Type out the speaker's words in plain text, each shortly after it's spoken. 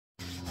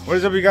What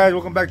is up, you guys?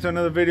 Welcome back to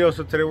another video.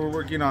 So today we're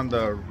working on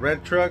the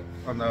red truck,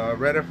 on the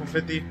red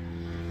F150.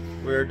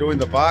 We're doing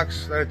the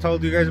box that I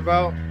told you guys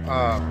about.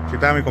 ¿Qué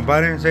tal, mi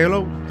compadre? Say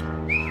hello.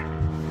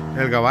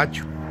 El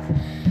Gabacho.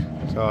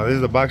 So this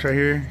is the box right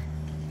here.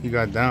 He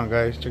got down,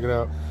 guys. Check it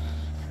out.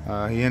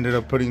 He ended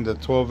up putting the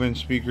 12-inch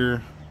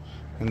speaker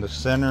in the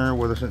center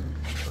where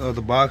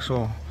the box,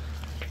 so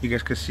you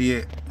guys can see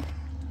it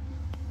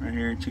right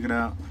here. Check it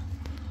out.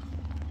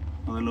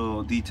 All the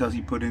little details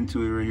he put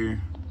into it right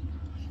here.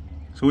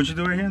 So what you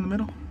do right here in the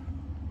middle?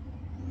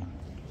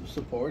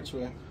 Supports,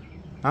 man.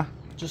 Huh?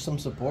 Just some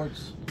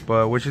supports.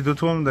 But what you do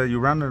to them, that you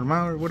rounded them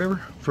out or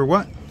whatever? For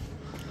what?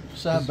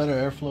 Just have better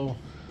airflow.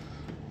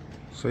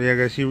 So yeah,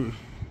 guys,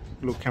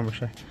 little camera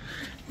shy.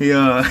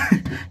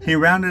 He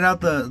rounded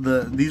out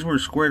these were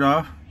squared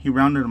off. He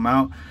rounded them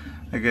out,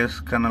 I guess,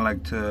 kind of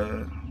like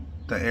the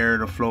air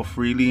to flow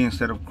freely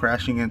instead of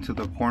crashing into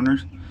the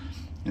corners.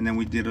 And then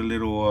we did a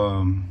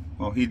little,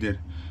 well, he did.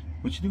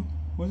 What you do?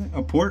 What was it?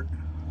 A port?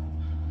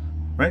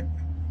 Right?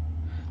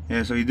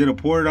 Yeah, so he did a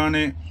port on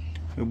it,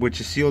 which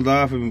is sealed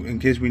off in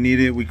case we need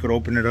it. We could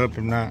open it up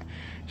and not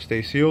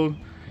stay sealed.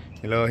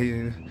 You know,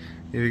 if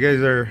you guys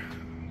are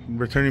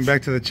returning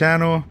back to the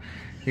channel,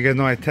 you guys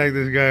know I tagged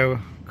this guy a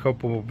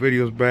couple of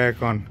videos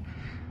back on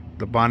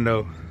the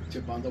Bondo.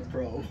 Bondo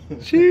Pro.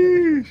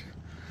 Jeez.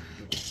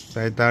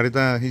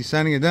 He's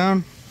sanding it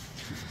down.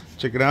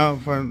 Check it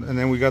out. And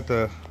then we got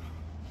the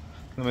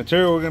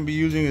material we're gonna be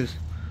using is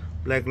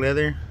black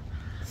leather.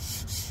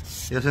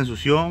 Ya se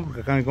ensució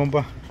porque acá mi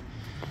compa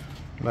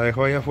la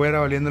dejó allá afuera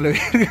valiéndole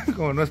verga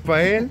como no es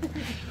para él.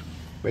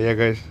 But yeah,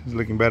 guys, it's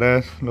looking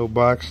badass. Little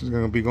box is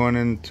gonna be going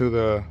into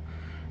the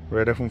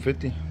red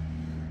F150.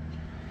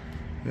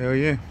 Hell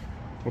yeah.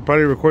 We'll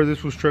probably record this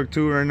fool's truck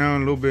too right now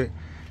in a little bit.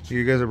 Give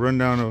you guys a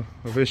rundown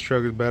of his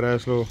truck. Is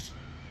badass little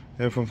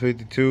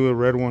F152, a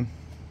red one.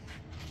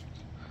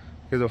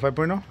 Is it a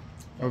 5.0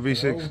 or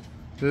V6?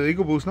 The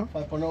EcoBoost, no?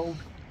 5.0,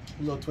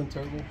 little twin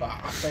turbo.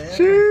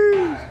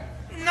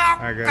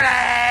 Alright,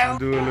 guys,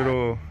 we'll do a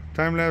little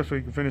time lapse so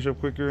you can finish up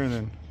quicker, and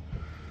then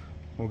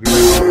we'll get back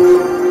to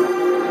it.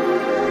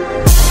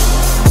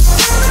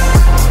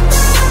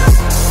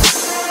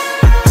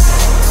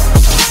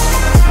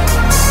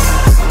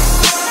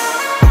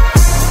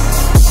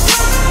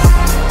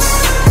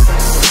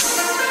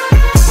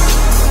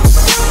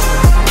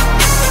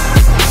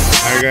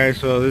 Alright, guys,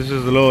 so this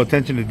is a little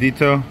attention to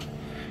detail.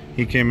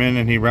 He came in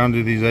and he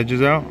rounded these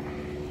edges out.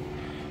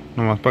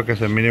 Nomás para que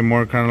se mire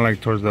more kind of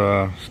like towards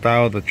the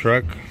style of the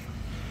truck,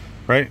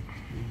 right?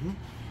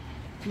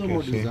 A little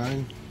more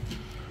design.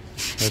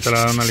 Ahorita le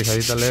da una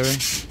lijadita leve,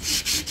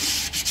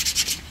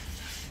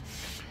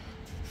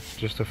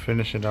 just to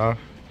finish it off.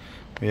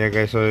 But yeah,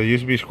 guys, so it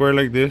used to be square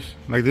like this.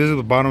 Like this is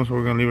the bottom, so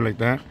we're gonna leave it like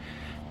that.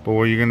 But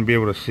what you're gonna be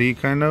able to see,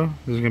 kind of,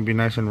 this is gonna be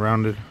nice and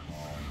rounded.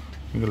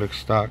 It's gonna look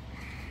stock.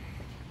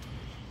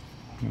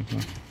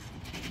 Okay.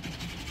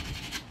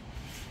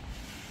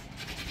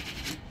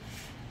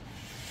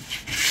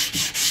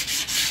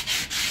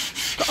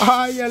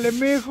 ¡Ay,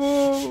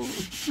 alemejo!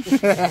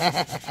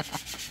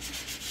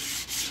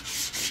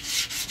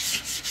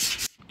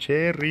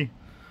 Cherry.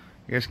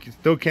 I guess you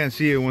still can't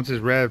see it once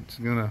it's wrapped. It's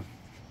gonna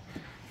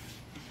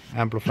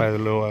amplify the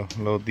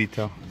little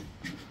detail.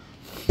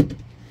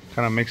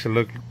 Kind of makes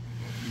it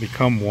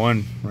become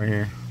one right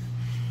here.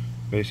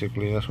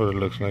 Basically, that's what it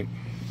looks like.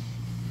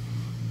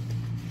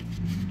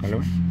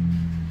 Hello?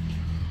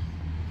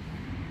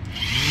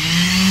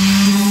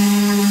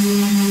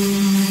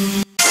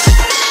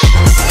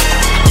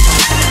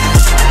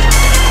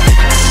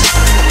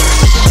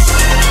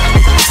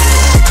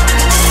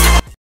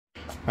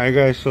 Alright,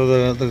 guys,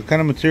 so the kind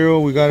of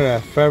material we got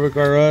at Fabric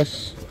R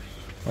Us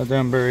right there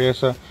in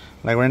Berryessa.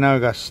 Like right now it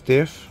got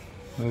stiff,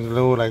 it's a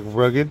little like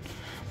rugged,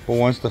 but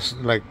once the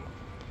like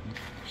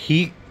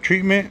heat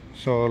treatment,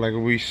 so like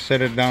we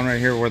set it down right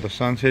here where the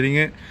sun's hitting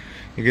it,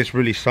 it gets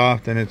really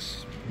soft and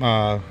it's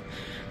kind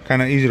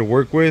of easy to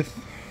work with.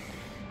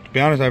 To be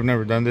honest, I've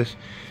never done this.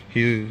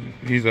 He's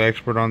the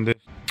expert on this.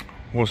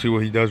 We'll see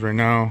what he does right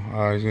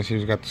now. He's gonna see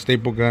he's got the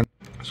staple gun.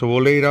 So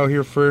we'll lay it out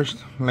here first,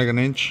 like an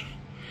inch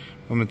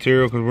of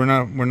material, because we're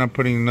not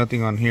putting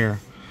nothing on here.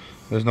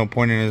 There's no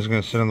point in it. It's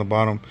gonna sit on the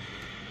bottom.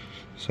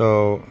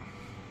 So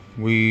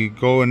we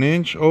go an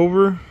inch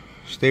over,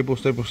 staple,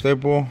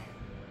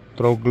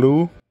 throw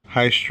glue,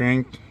 high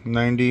strength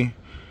 90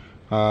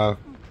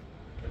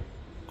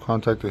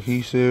 contact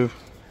adhesive.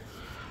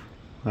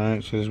 All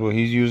right, so this is what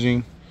he's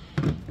using,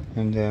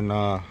 and then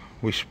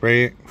we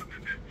spray it,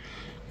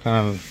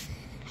 kind of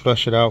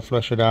flush it out,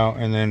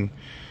 and then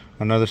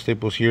another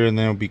staples here, and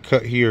then it'll be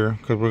cut here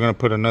because we're gonna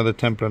put another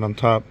template on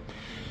top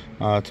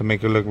to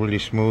make it look really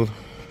smooth.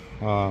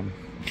 Yeah,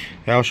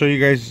 I'll show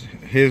you guys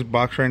his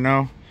box right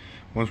now.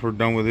 Once we're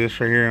done with this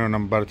right here and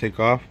I'm about to take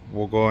off,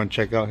 we'll go and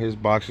check out his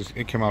box.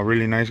 It came out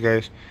really nice,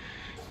 guys.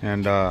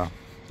 And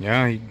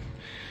yeah,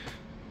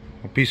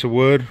 a piece of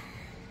wood,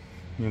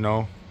 you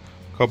know,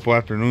 a couple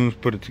afternoons,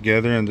 put it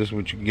together, and this is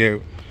what you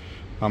get.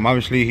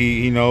 Obviously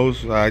he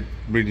knows. I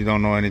really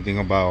don't know anything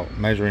about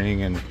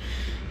measuring and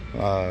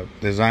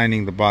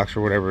designing the box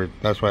or whatever.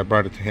 That's why I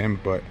brought it to him.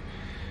 But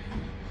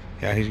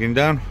yeah, he's getting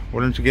down.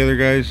 We're in together,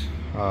 guys.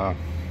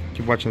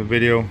 Keep watching the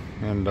video,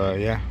 and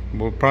yeah,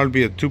 will probably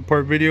be a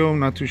 2-part video. I'm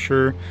not too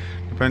sure,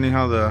 depending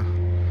how the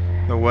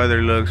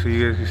weather looks. So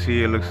you guys can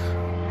see, it looks,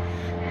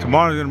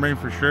 tomorrow's gonna rain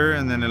for sure,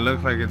 and then it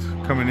looks like it's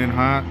coming in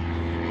hot.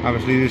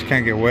 Obviously this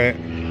can't get wet,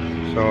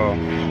 so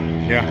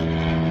yeah,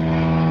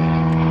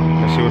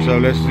 let's see what's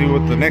up. Let's see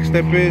what the next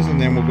step is, and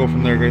then we'll go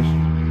from there, guys.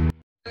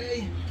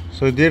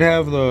 So it did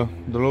have the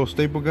little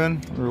staple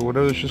gun, or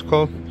whatever it's just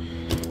called,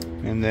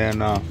 and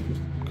then a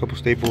couple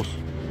staples.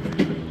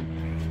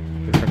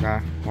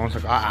 Vamos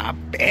acá. ¡Ah,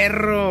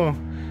 perro!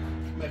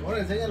 Mejor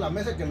enseña la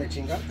mesa que me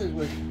chingaste,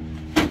 güey.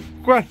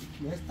 ¿Cuál?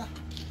 Esta.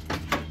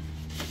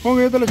 ¿Cómo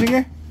que yo te la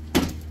chingué?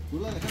 Tú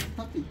la dejaste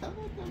estar pintada,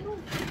 cabrón.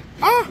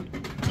 ¡Ah!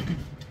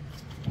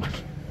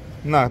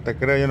 No, te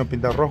creo, yo no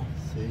pinto rojo.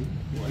 Sí.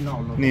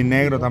 Bueno, no, ni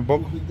negro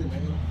tampoco.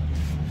 Negro.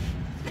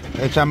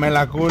 Échame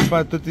la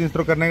culpa, tú tienes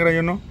troca negra,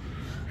 yo no.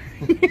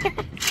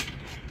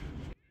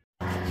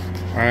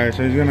 Alright,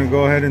 so he's gonna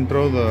go ahead and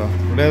throw the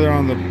leather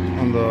on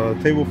the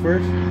table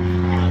first.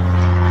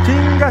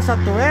 Chingas a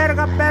tu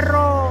verga,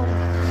 perro.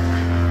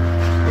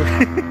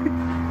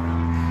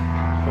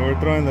 So we're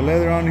throwing the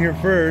leather on here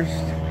first.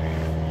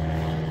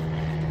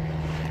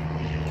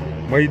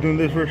 Why are you doing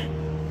this first?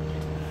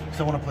 Because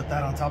I want to put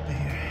that on top of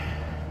here,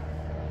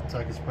 so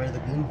I can spray the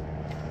glue.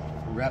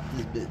 Wrap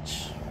this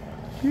bitch.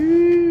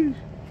 I'm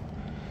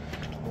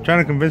trying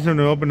to convince him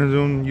to open his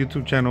own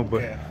YouTube channel,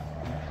 but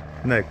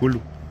nah, culo.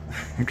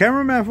 I'm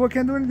cameraman, fool,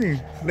 can't do anything.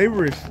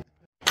 Laborers.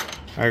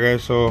 Alright,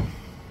 guys, so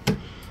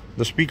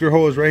the speaker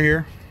hole is right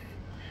here,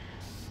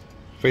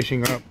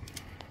 facing up.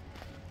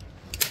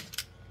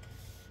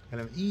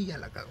 Y ya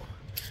la cago.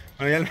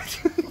 Bueno,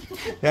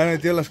 ya le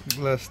metió las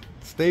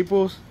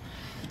staples.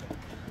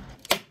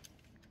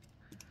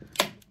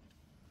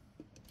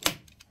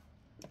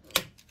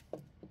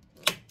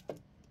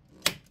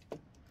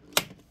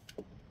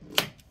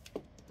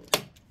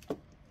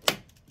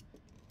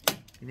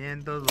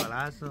 $500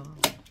 balazos.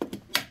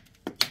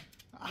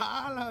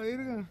 Ah, la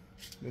verga.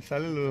 Le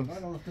sale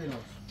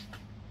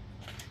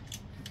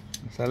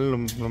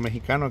lo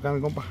mexicano acá, mi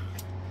compa.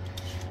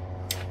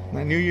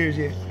 Not New Year's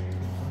yet.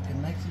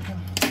 Fucking Mexican.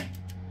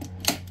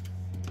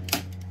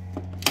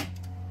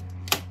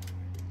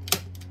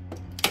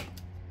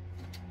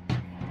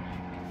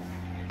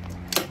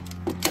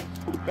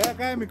 Ve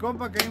acá, mi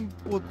compa, que hay un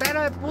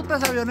putero de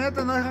putas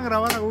avionetas, no dejan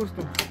grabar a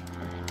gusto.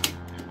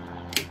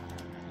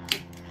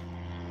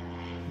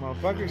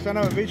 Motherfucker, son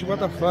of a bitch, what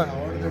the fuck.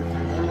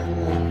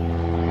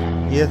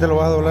 ¿Y este lo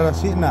vas a doblar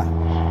así? Nah.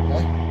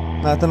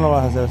 Nah, este no lo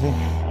vas a hacer así.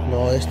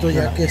 No, esto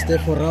ya que esté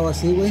forrado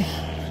así, güey,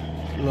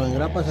 lo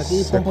engrapas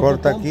aquí. Se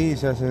corta aquí y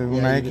se hace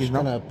una X,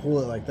 ¿no?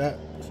 Pull it like that,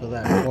 so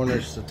that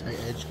corner's a tight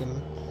edge.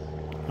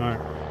 Alright.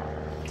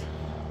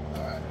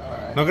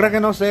 No creas que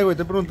no sé, güey,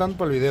 estoy preguntando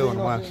para el video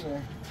nomás. Sí,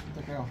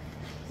 te creo.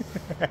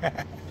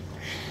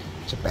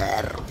 Che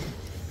perro.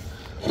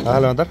 ¿Vas a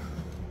levantar?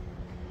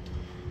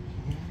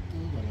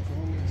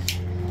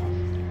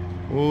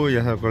 Uy,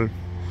 ya sacó el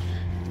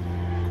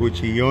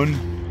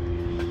cuchillón.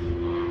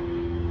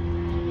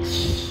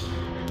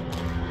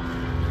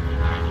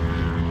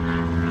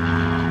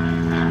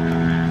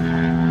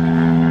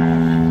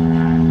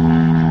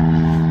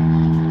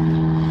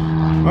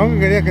 No, que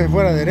quería que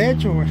fuera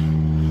derecho, güey.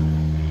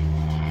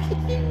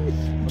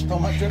 Pues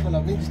toma con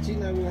la pinche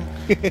china, güey.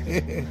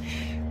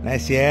 No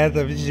es cierto,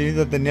 la pinche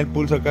chinita tenía el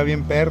pulso acá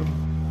bien perro.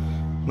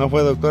 No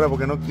fue doctora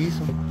porque no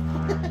quiso.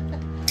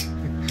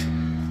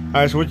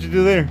 Alright, so what you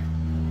do there?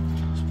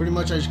 So pretty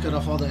much I just cut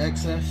off all the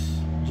excess,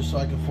 just so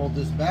I can fold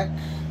this back.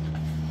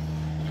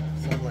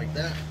 Something like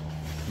that.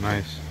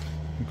 Nice.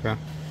 Okay.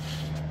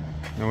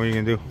 Now what are you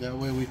gonna do? That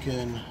way we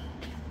can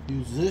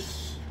use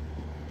this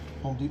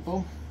Home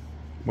Depot.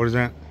 What is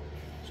that?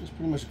 Just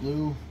pretty much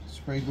glue,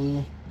 spray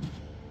glue,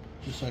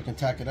 just so I can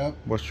tack it up.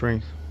 What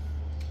strength?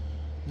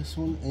 This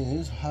one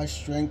is high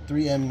strength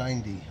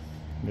 3M90.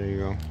 There you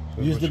go.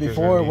 So Used it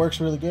before, it works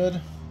really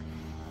good.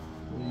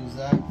 We'll use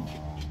that.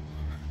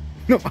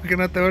 No, para que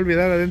no te va a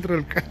olvidar adentro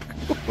del carro.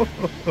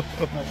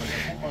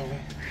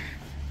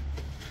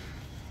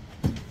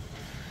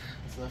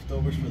 It's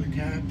leftovers for the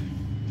cap.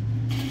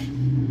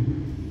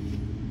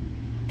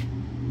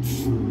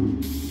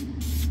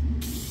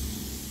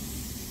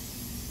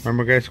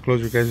 Remember, guys,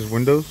 close your guys'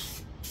 windows.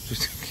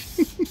 Just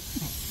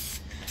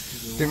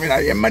te mira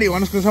bien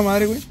marihuanos con esa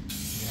madre, güey.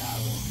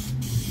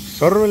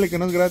 Sórbele que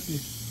no es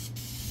gratis.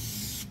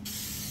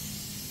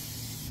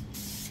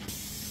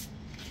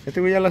 Este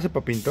güey ya lo hace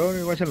para pintor,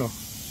 guáchalo.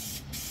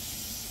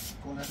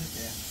 Con la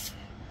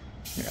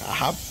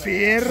 ¡Ah,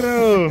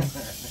 perro!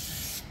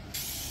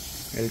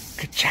 El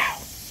cachao.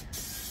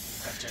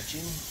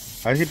 Cachachín.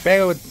 A ver si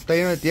pega, güey. Está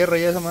lleno de tierra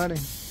ya esa madre.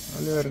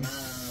 Vale, verga.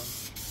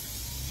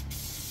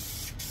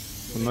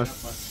 Pues no es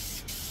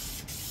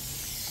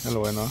lo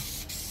bueno.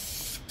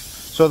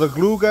 So the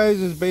glue, guys,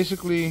 is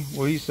basically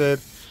what he said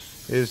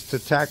is to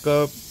tack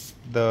up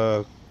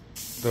the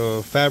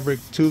fabric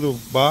to the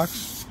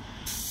box,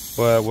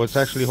 But what's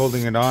actually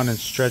holding it on and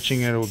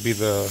stretching it would be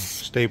the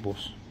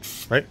staples,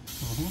 right?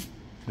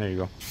 There you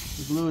go.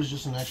 The glue is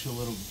just an extra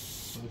little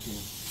fucking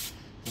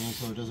thing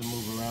so it doesn't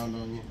move around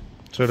on you.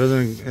 So it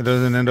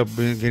doesn't end up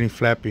getting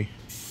flappy.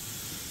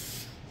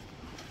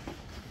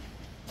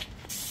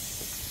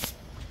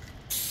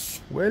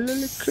 Well,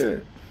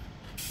 good.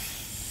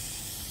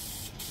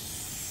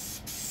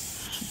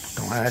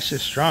 Wow, that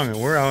shit's strong,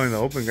 and we're out in the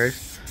open,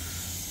 guys.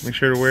 Make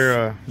sure to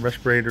wear a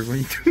respirator when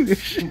you do this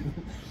shit.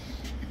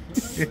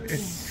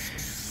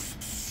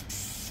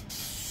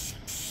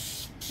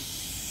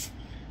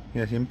 Y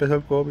así empezó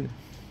el COVID.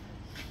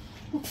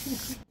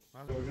 So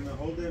we're gonna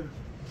hold it.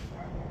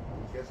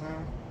 Guess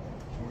how?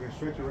 We're gonna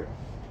stretch it, right? I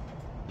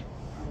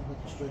don't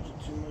have to stretch it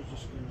too much,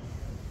 just gonna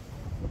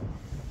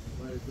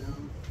let it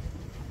down.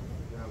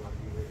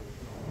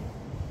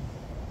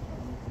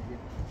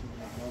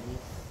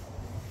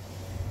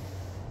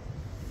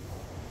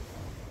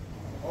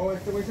 Oh,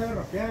 este güey sabe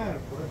rapear,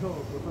 por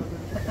eso.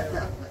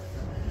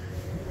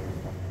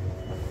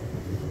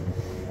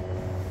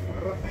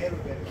 Rapero,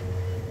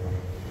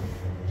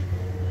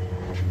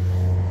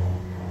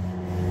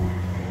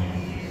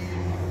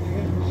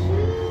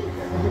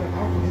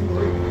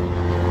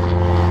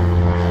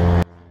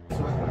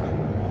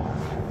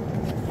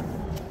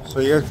 So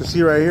you guys can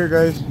see right here,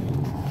 guys.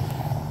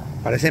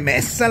 Parece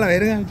mesa la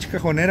verga,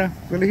 cajonera.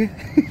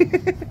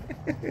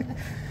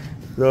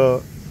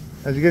 So,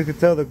 as you guys can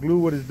tell, the glue,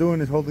 what it's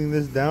doing is holding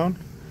this down,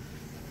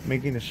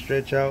 making it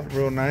stretch out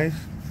real nice.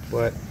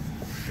 But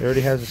it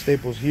already has the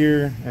staples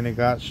here, and it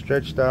got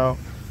stretched out.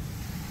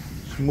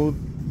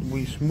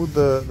 We smoothed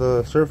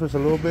the surface a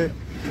little bit,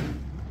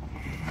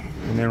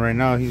 and then right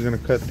now he's gonna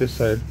cut this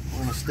side.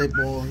 We're gonna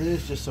staple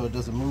this just so it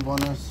doesn't move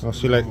on us. Oh,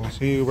 see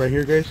right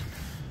here, guys.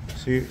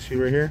 See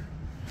right here.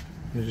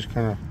 You just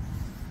kind of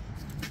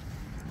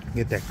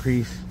get that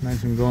crease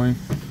nice and going.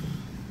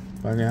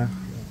 But yeah.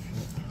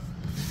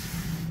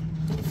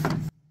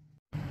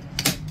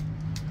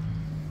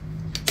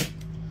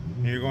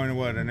 You're going to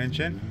what, an inch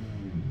in?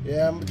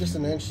 Yeah, I'm just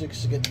an inch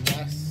to get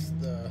past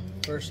the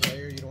first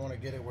layer. You don't want to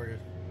get it where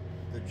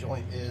the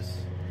joint is.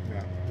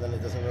 Yeah. Then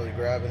it doesn't really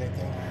grab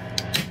anything.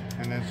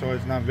 And then so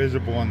it's not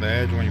visible on the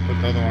edge when you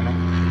put the other one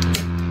on.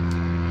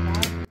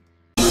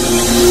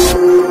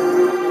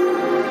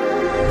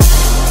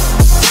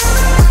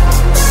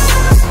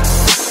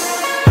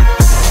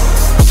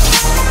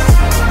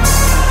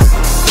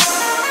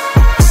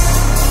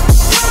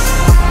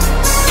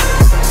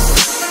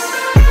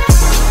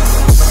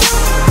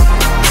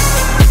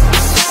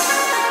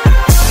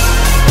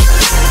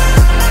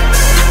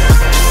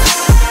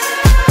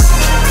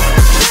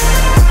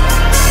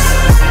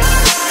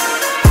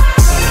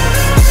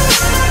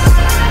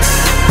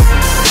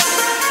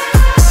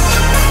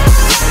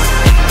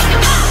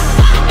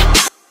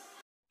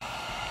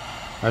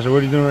 Alright, so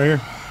what are you doing right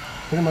here?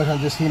 Pretty much I'm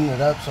just heating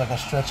it up so I can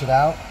stretch it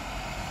out.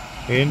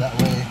 In? That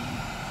way,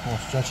 I'll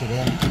stretch it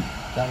in.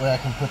 That way I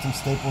can put some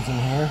staples in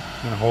here.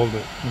 And hold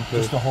it.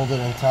 Just to hold it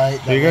in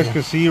tight. So you guys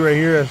can see right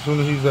here, as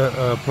soon as he's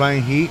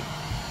applying heat,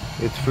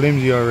 it's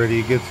flimsy already.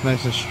 It gets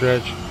nice and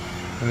stretched.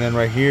 And then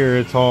right here,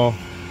 it's all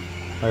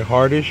like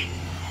hardish.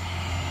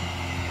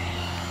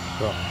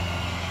 So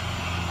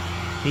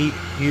heat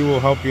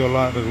will help you a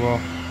lot as well.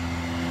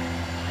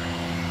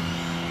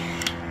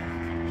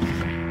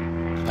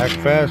 Act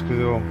fast because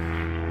it'll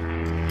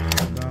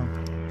down.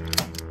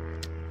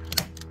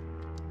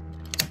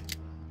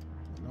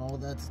 And all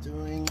that's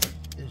doing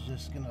is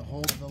just going to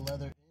hold the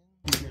leather in.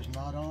 If there's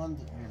not on,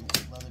 your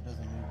leather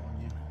doesn't move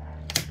on you.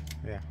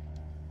 Yeah.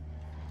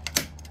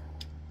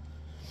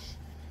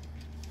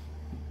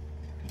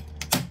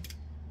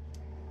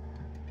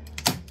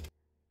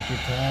 Your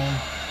time.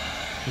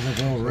 There's a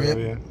little rip.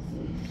 Yeah.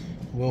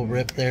 Will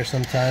rip there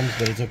sometimes,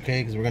 but it's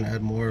okay because we're going to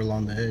add more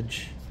along the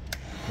edge.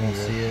 You won't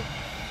see it.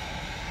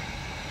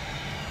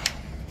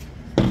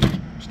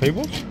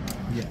 Staples?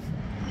 Yeah.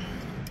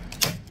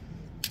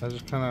 I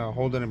just kind of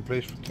hold it in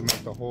place to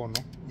make the hole,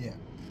 no? Yeah.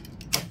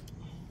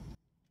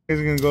 Guys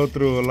are gonna go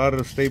through a lot of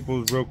the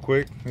staples real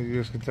quick, as you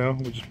guys can tell.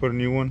 We just put a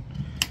new one.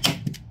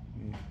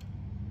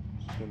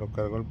 Se lo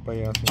cargó el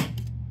payaso.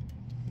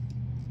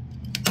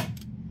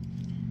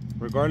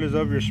 Regardless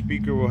of your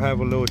speaker, will have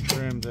a little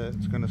trim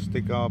that's gonna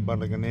stick out about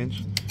like an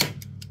inch.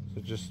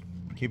 So just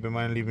keep in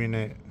mind leaving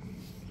it.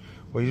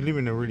 Well, he's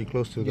leaving it really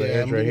close to the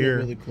edge right here.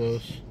 Really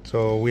close.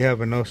 So we have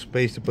enough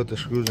space to put the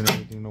screws and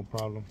everything, no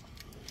problem.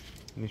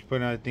 And he's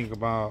putting, I think,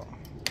 about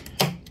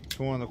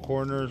 2 on the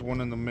corners,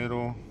 1 in the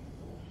middle.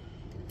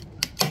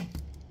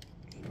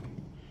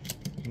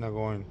 He's not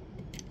going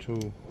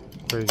too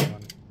crazy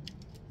on it.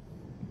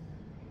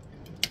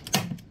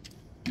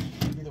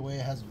 Either way,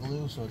 it has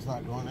glue, so it's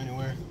not going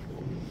anywhere.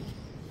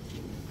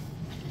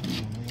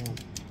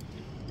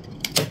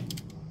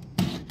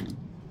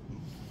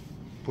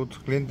 Putos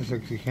clientes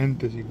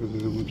exigentes, hijos de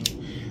su puta.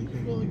 You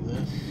can go like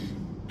this.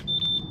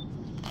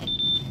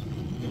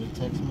 Get a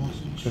text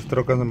message. Estas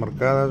trocas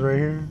marcadas right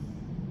here.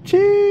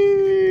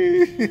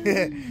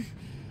 Chii.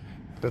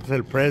 Este es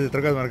el press de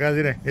trocas marcadas,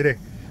 mire, mire.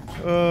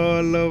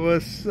 All of a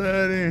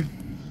sudden.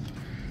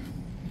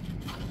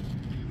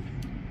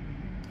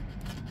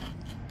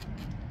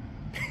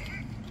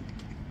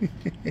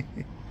 Alright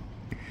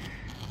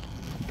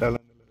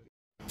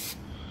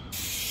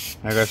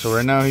guys, so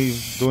right now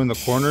he's doing the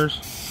corners.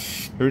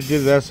 He already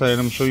did that side. I'm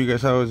gonna show you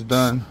guys how it's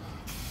done.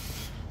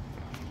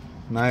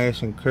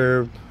 Nice and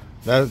curved.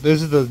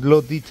 This is the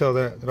little detail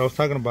that I was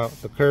talking about,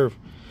 the curve.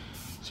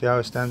 See how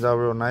it stands out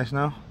real nice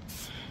now?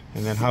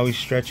 And then how he's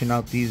stretching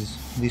out these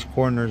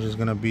corners is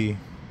gonna be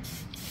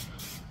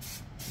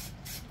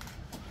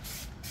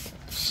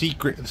the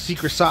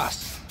secret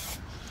sauce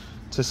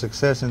to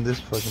success in this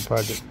fucking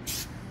project.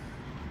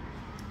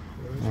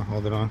 Oh,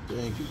 hold it on.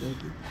 Thank you,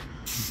 thank you.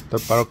 Te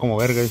paro como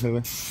verga, dice el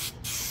güey.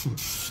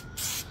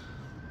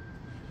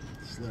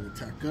 Just let it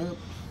tack up.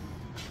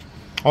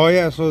 Oh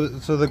yeah, so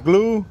the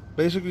glue,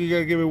 basically you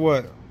gotta give it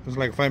what? It's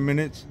like 5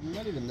 minutes?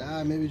 Not even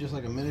that, maybe just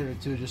like a minute or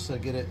two just to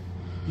get it.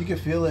 You can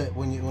feel it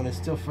when it's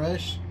still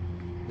fresh.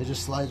 It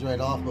just slides right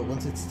off, but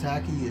once it's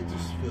tacky, it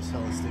just feels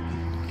hella sticky.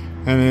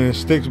 And then it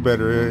sticks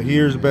better. It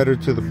adheres better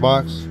to the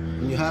box.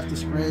 And you have to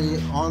spray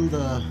on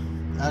the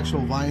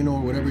actual vinyl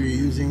or whatever you're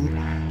using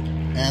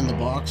and the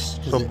box.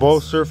 So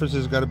both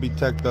surfaces got to be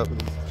tacked up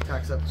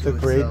tacks up to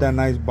create that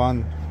nice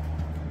bond.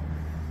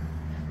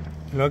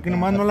 I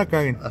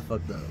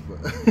fucked up.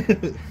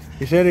 But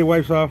He said he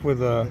wipes off with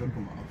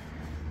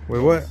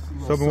what?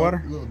 Soap and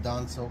water? A little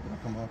Dawn soap will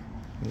come off.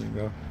 There you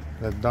go.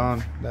 That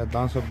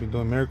Dawn soap be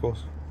doing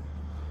miracles.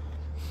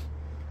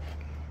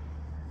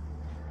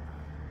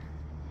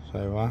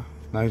 So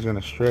now he's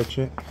gonna stretch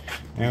it.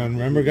 And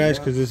remember guys,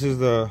 because this is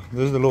the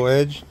little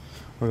edge,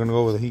 we're gonna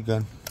go with a heat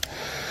gun.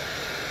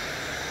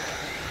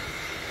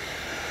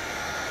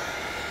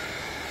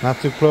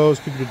 Not too close,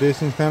 keep your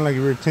distance, kind of like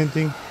you were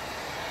tinting.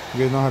 You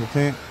guys know how to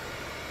tint.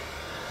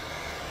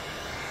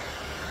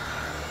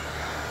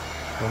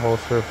 The whole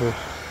surface.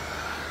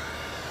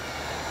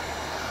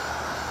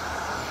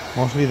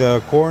 Mostly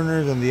the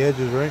corners and the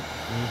edges, right?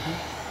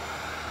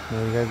 Mm-hmm.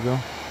 There you guys go.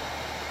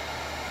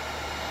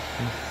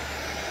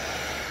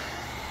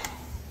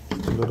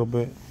 A little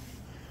bit.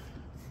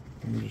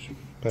 And just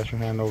pass your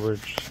hand over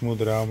it, just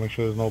smooth it out, make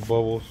sure there's no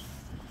bubbles.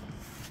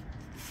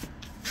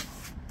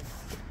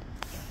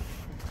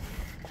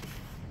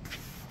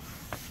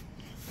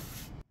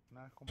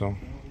 So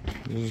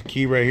this is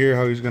key right here,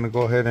 how he's gonna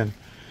go ahead and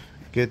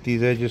get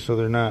these edges so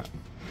they're not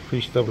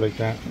creased up like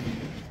that.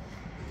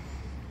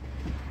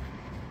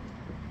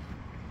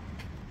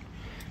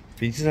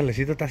 Pinche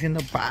Salecito está haciendo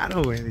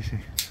paro, güey, dice.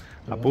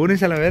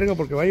 Apúrense a la verga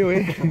porque va a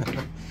llover.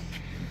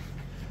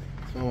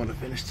 So I want to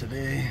finish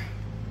today.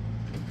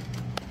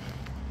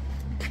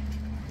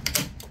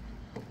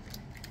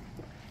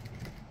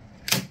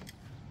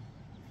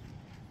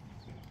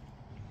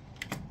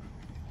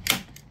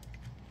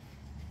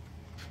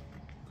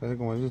 Casi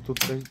como dices tú,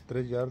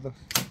 3 yardas.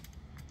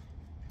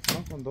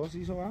 No, con 2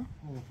 hizo, va.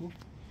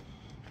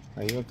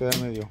 Ahí va a quedar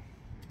medio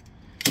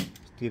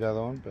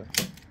estiradón, pero...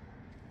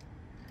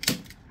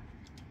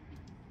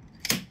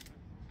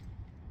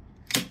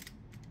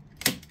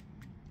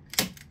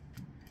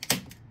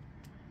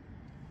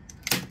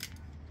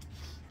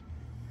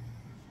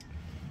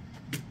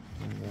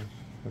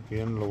 Aquí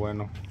viene lo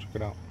bueno, check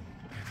it out.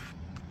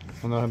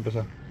 ¿Dónde vas a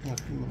empezar?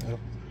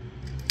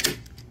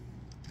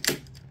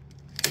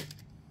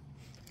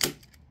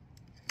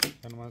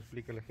 Ya nomás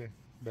explícale qué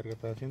verga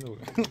está haciendo, güey.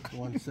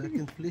 1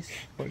 second, please.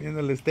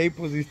 Poniéndole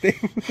staples y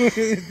staples.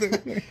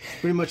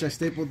 Pretty much I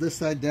stapled this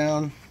side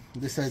down.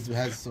 This side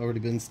has already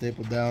been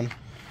stapled down.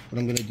 What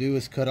I'm going to do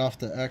is cut off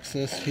the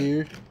excess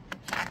here,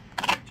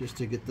 just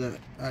to get that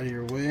out of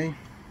your way.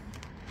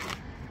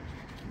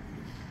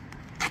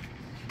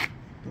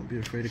 Don't be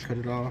afraid to cut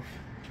it off.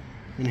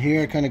 And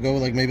here I kind of go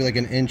like maybe like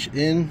 1 inch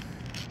in.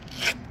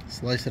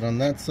 Slice it on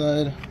that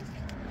side.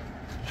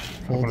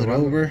 Fold it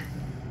over.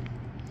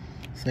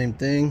 Same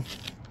thing.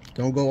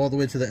 Don't go all the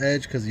way to the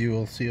edge because you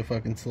will see a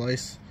fucking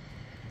slice.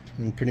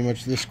 And pretty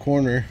much this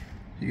corner,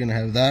 you're gonna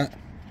have that.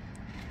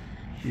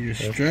 You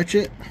just stretch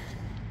it.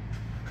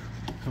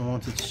 And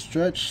once it's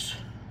stretched,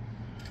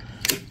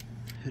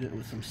 hit it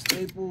with some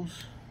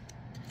staples.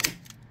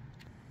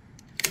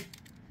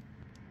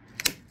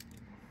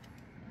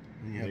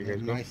 And you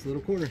have a nice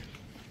little corner.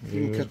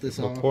 You can cut this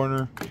off.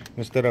 Corner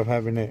instead of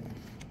having it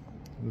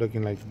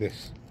looking like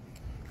this.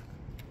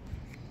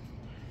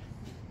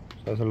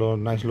 So that's a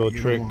nice little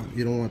trick.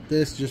 You don't want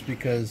this just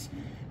because,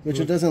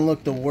 which it doesn't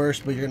look the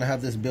worst, but you're gonna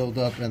have this build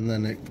up and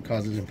then it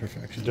causes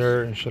imperfections.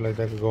 Dirt and shit like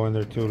that could go in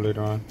there too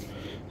later on.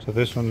 So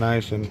this one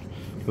nice and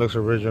looks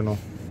original,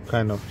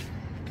 kind of.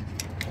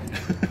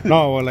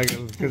 No, well, like,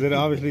 because it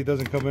obviously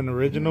doesn't come in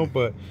original,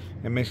 but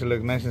it makes it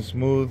look nice and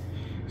smooth.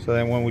 So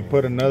then when we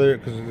put another,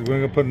 because we're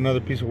gonna put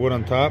another piece of wood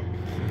on top,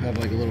 have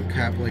like a little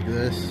cap like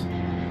this.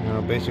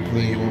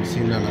 Basically you won't see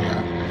none of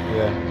that.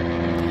 Yeah.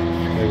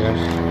 There,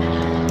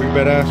 guys. Pretty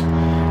badass.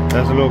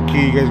 That's a little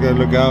key. You guys gotta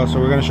look out. So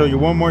we're gonna show you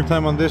one more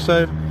time on this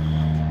side.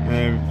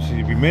 And see,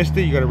 if you missed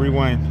it, you gotta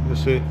rewind.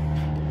 That's it.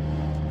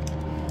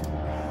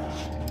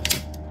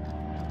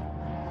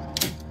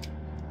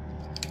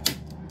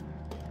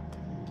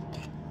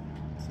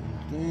 Same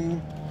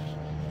thing.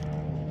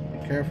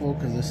 Be careful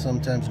because this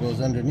sometimes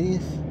goes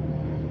underneath.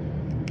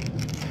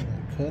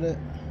 Cut it.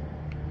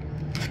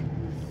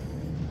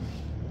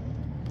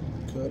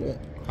 cut it.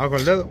 Ah, con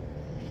el dedo.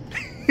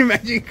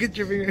 Imagine you get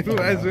your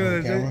finger. As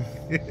soon as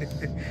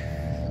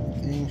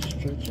Everything,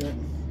 stretch it.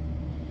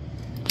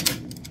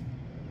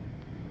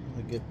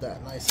 We get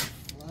that nice and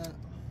flat.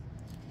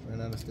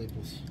 Ran out of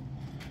staples.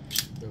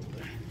 They're over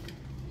there.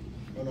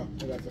 Oh no,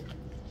 I got some.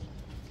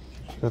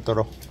 Se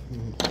atoró.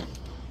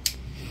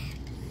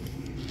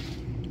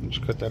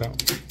 Just cut that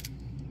out.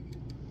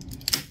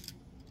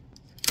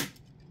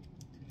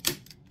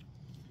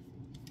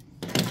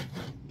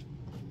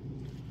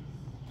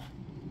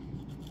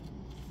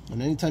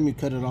 And anytime you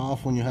cut it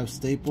off, when you have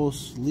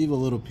staples, leave a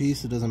little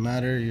piece. It doesn't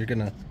matter. You're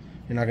not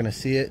gonna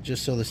see it,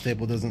 just so the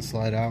staple doesn't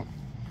slide out.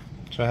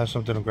 So I have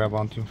something to grab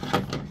onto.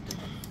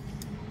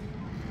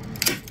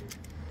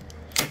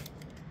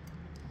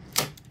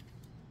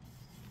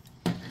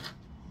 And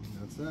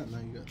that's that. Now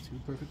you got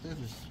two perfect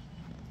edges.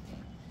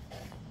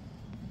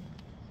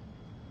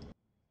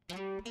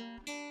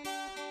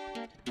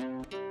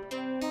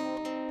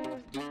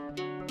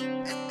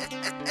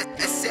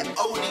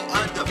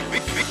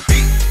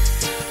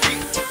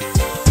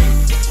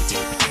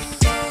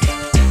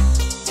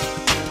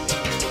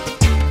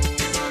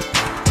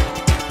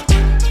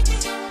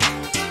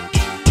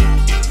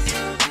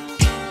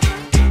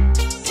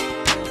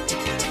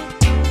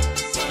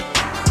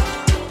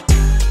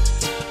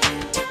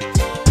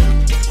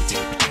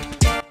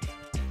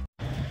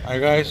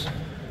 Alright guys,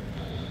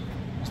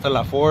 esta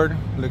la Ford,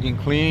 looking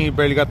clean,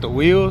 barely got the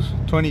wheels,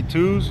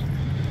 22s.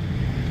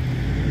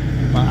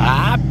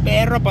 Ah,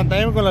 perro,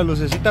 pantalla con la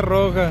lucecita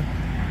roja.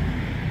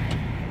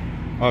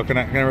 Oh, can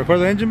I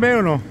record the engine bay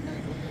or no?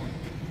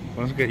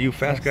 Let's get you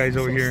fast guys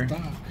over here.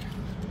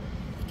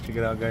 Check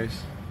it out guys.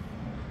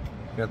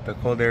 Got the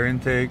cold air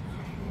intake,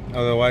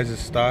 otherwise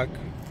it's stock.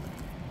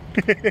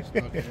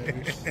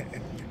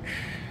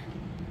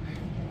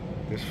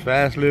 This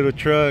fast little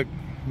truck,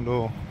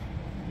 little.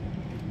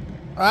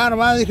 Ah,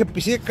 nomás dije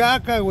pisé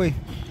caca, güey.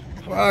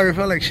 Fuck, I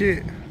felt like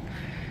shit.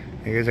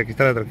 Hey guys, aquí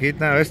está la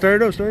troquita. Let's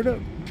start it up, start it up.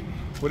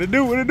 What it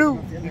do, what it do?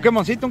 Un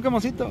quemoncito, un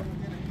quemoncito.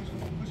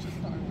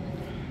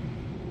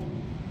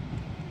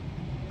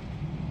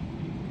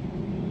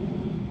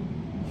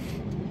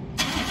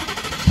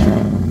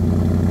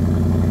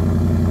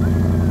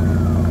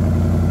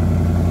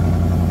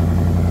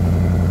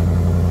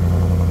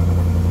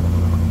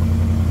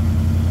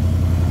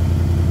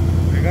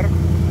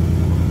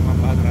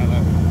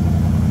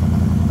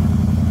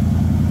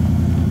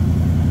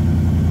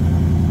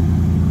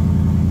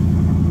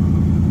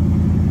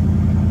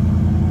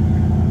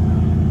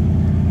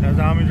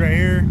 Right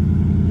here,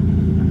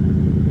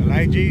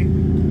 LIG.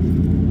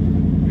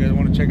 You guys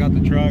want to check out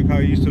the truck, how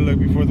it used to look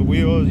before the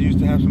wheels. It used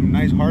to have some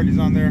nice Harleys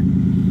on there.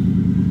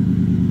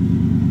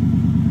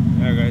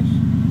 Yeah, guys.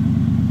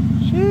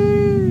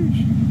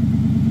 Sheesh.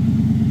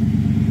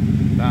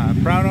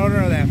 The proud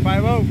owner of that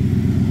 5.0.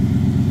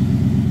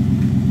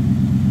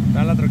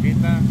 Está la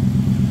troquita.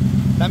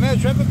 Está medio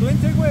chueco tu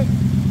intake, güey.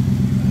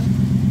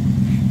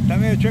 Está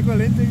medio chueco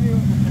el intake, digo.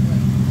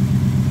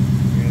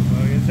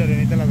 Bien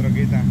serenita la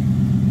troquita.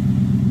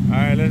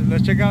 Alright,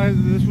 let's check out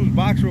this was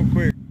box real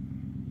quick.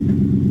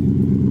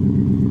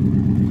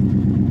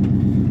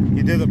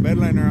 He did the bed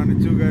liner on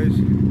it too, guys.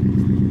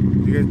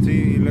 You guys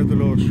see, he left a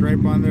little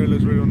stripe on there. It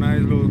looks real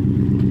nice,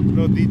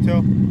 little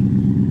detail.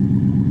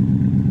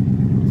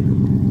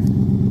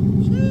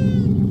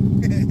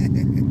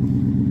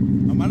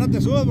 Nomás no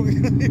te subas porque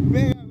no te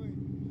pega, güey.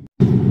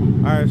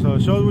 Alright, so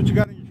show us what you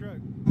got in your truck.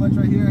 Much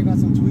right here, I got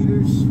some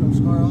tweeters from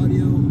Scar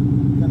Audio.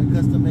 Kind of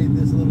custom made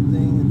this little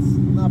thing. It's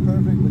not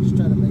perfect, but just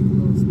try to make it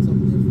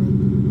something different.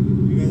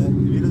 You guys, if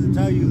he doesn't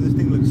tell you, this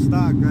thing looks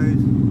stock, guys.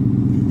 And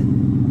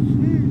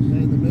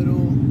in the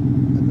middle,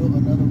 I built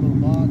another little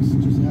box.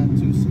 Just had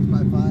two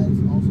 6x5s,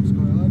 also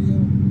Scar Audio.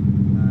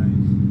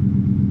 Nice.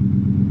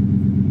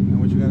 And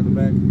what you got in the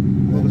back?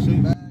 Well, the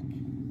back.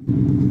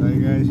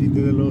 Alright guys, he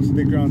did a little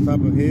sticker on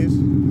top of his.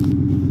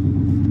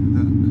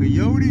 The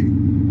Coyote.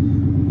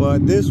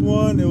 But this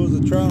one, it was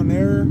a trial and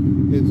error.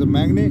 It's a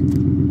magnet.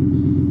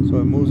 So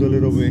it moves a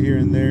little bit here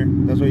and there.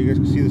 That's why you guys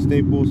can see the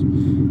staples.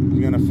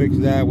 He's gonna fix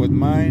that with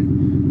mine,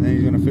 and then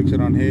he's gonna fix it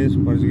on his.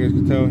 But as you guys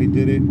can tell, he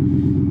did it.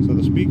 So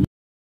the speaker,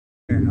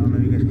 I don't know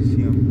if you guys can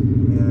see them.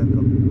 Yeah,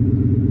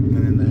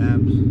 and then the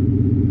amps.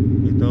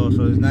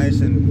 So it's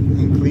nice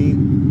and clean.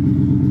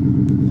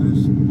 And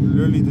it's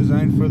literally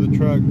designed for the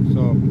truck.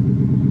 So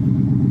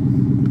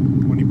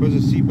when he puts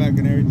his seat back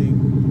and everything,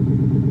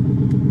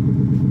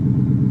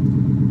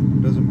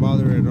 it doesn't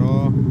bother at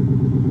all.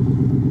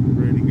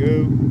 Ready to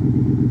go.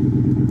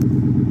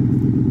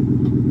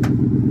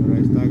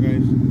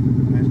 Guys,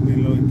 nice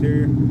clean little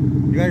interior.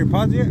 You got your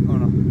pods yet? Oh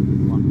no,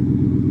 come on.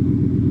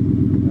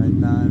 Right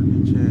down,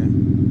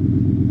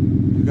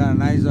 pinche. You got a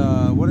nice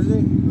what is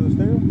it? The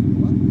stereo?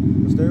 What?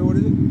 The stereo, what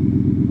is it?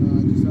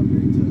 Just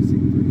upgrade to a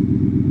Sync 3.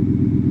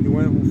 You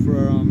went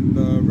from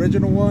the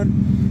original one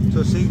to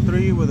a Sync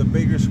 3 with a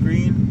bigger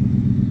screen.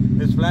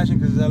 It's flashing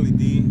because it's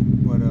LED,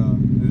 but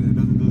it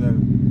doesn't do that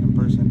in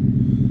person.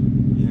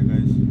 Yeah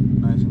guys,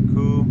 nice and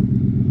cool.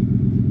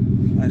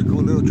 Nice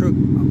cool little truck.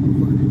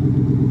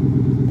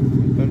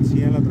 Está el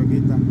 100 la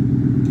troquita.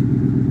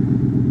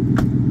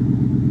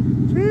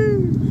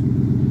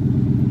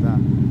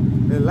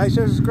 Like,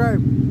 share,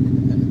 subscribe.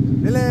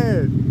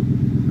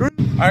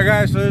 Alright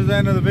guys, so this is the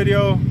end of the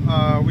video.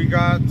 We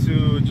got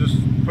to just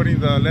putting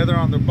the leather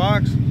on the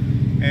box,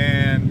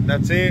 and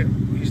that's it.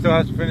 He still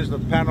has to finish the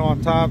panel on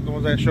top, the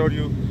ones I showed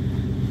you.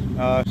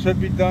 Should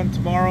be done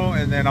tomorrow,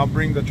 and then I'll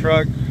bring the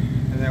truck,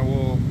 and then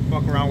we'll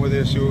fuck around with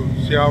it, see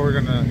how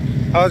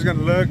it's gonna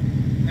look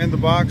in the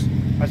box.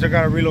 I still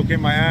gotta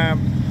relocate my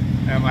amp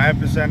and my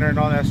epicenter and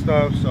all that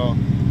stuff, so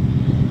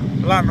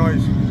a lot of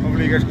noise.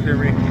 Hopefully you guys can hear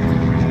me.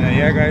 And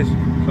yeah guys,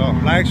 so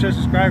like, share,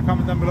 subscribe,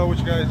 comment down below what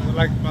you guys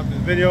liked about this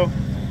video,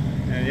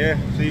 and yeah,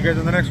 see you guys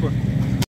in the next one.